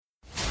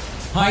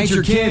hide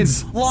your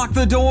kids, lock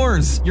the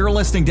doors. You're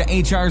listening to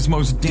HR's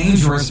most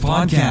dangerous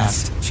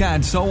podcast.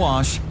 Chad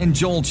Sowash and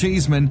Joel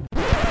Cheeseman.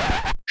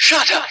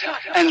 Shut up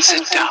and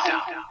sit down.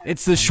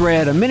 It's The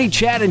Shred, a mini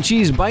Chad and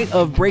Cheese bite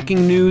of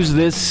breaking news.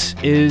 This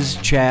is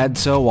Chad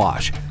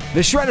Sowash.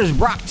 The Shred is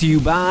brought to you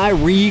by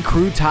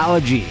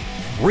Recruitology.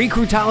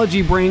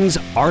 Recruitology brings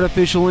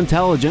artificial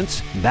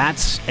intelligence,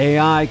 that's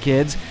AI,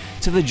 kids,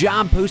 to the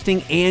job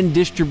posting and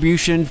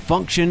distribution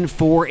function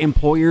for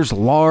employers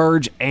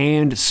large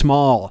and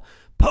small.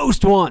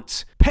 Post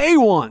once, pay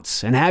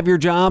once, and have your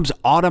jobs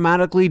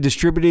automatically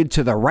distributed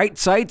to the right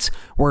sites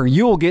where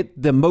you'll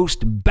get the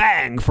most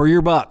bang for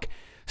your buck.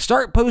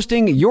 Start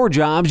posting your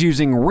jobs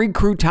using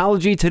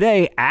Recruitology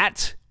today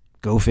at,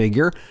 go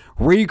figure,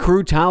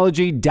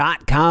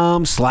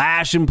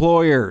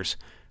 recruitology.com/employers.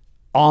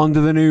 On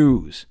to the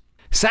news.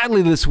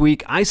 Sadly this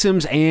week,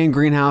 iCIMS and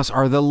GreenHouse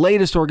are the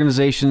latest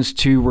organizations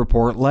to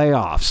report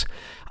layoffs.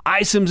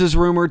 iCIMS is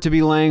rumored to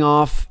be laying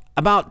off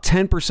about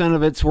 10%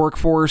 of its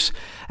workforce.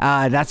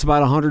 That's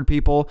about 100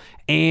 people.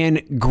 And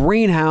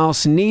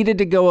GreenHouse needed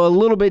to go a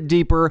little bit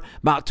deeper,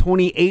 about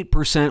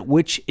 28%,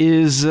 which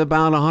is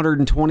about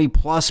 120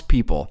 plus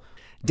people.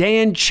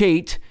 Dan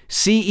Chait,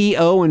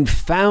 CEO and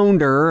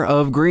founder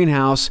of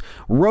GreenHouse,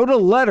 wrote a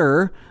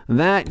letter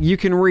that you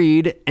can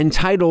read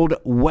entitled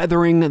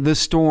Weathering the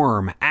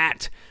Storm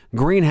at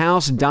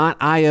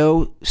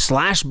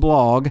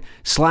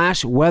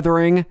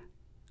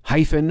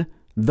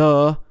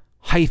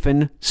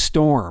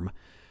greenhouse.io/blog/weathering-the-storm.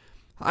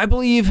 I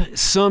believe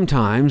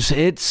sometimes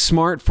it's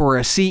smart for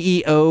a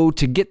CEO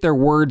to get their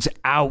words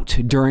out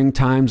during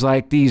times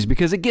like these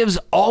because it gives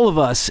all of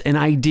us an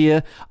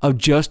idea of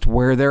just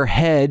where their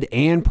head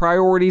and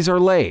priorities are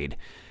laid.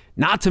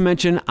 Not to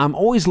mention, I'm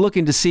always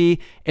looking to see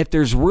if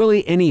there's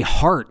really any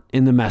heart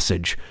in the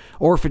message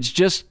or if it's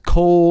just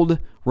cold,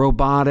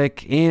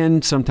 robotic,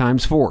 and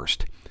sometimes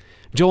forced.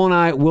 Joel and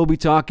I will be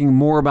talking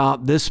more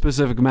about this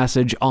specific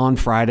message on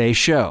Friday's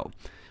show.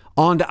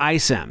 On to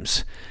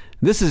iCIMS.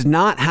 This is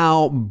not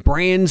how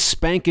brand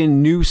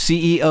spanking new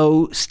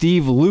CEO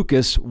Steve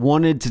Lucas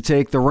wanted to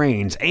take the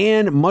reins.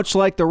 And much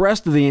like the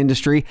rest of the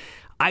industry,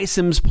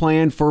 iCIMS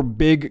planned for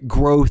big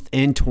growth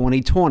in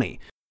 2020.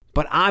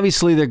 But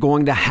obviously they're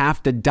going to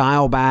have to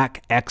dial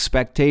back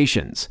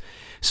expectations.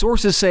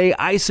 Sources say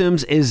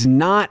iCIMS is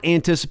not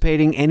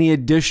anticipating any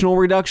additional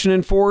reduction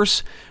in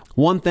force.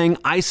 One thing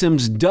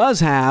iCIMS does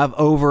have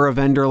over a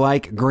vendor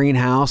like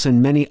GreenHouse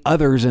and many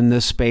others in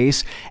this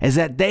space is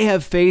that they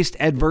have faced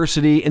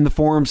adversity in the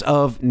forms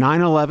of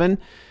 9/11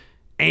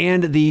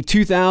 and the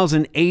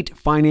 2008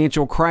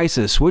 financial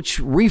crisis, which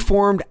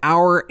reformed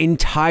our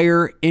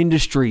entire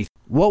industry.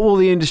 What will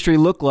the industry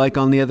look like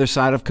on the other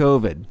side of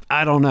COVID?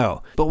 I don't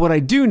know. But what I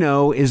do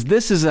know is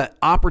this is an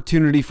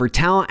opportunity for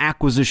talent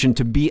acquisition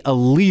to be a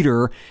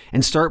leader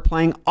and start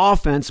playing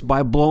offense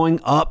by blowing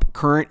up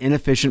current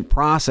inefficient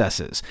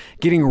processes,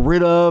 getting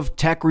rid of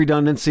tech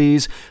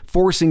redundancies,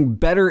 forcing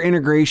better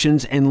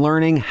integrations, and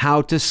learning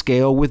how to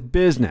scale with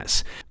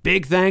business.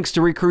 Big thanks to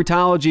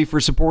Recruitology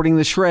for supporting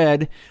the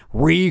Shred.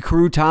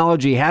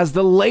 Recruitology has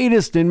the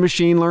latest in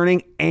machine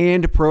learning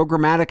and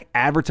programmatic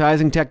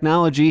advertising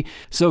technology,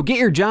 so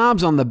get your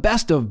jobs on the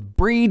best of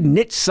breed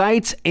niche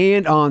sites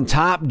and on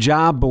top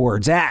job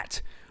boards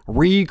at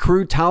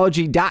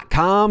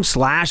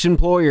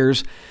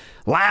recruitology.com/employers.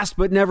 Last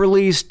but never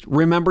least,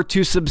 remember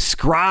to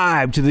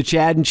subscribe to the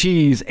Chad and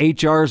Cheese,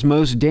 HR's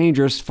most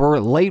dangerous, for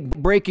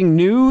late breaking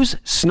news,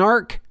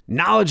 snark,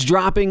 knowledge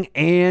dropping,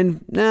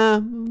 and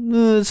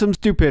some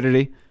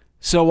stupidity.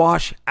 So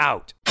wash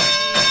out.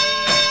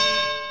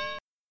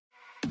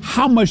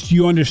 How much do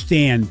you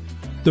understand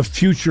the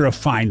future of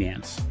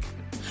finance?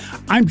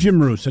 I'm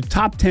Jim Roos, a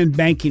top 10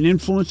 banking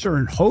influencer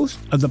and host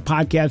of the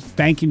podcast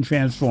Banking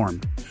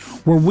Transformed,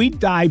 where we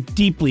dive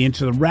deeply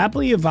into the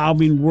rapidly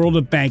evolving world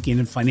of banking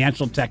and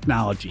financial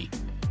technology.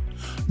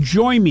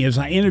 Join me as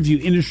I interview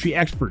industry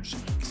experts,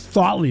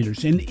 thought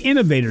leaders, and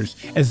innovators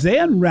as they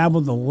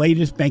unravel the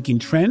latest banking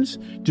trends,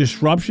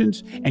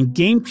 disruptions, and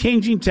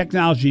game-changing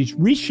technologies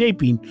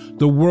reshaping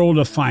the world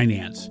of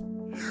finance.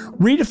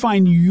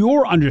 Redefine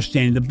your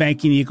understanding of the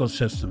banking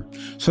ecosystem.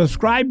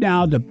 Subscribe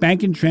now to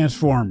Banking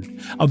Transformed,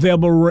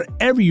 available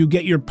wherever you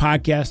get your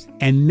podcast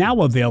and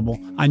now available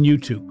on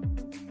YouTube.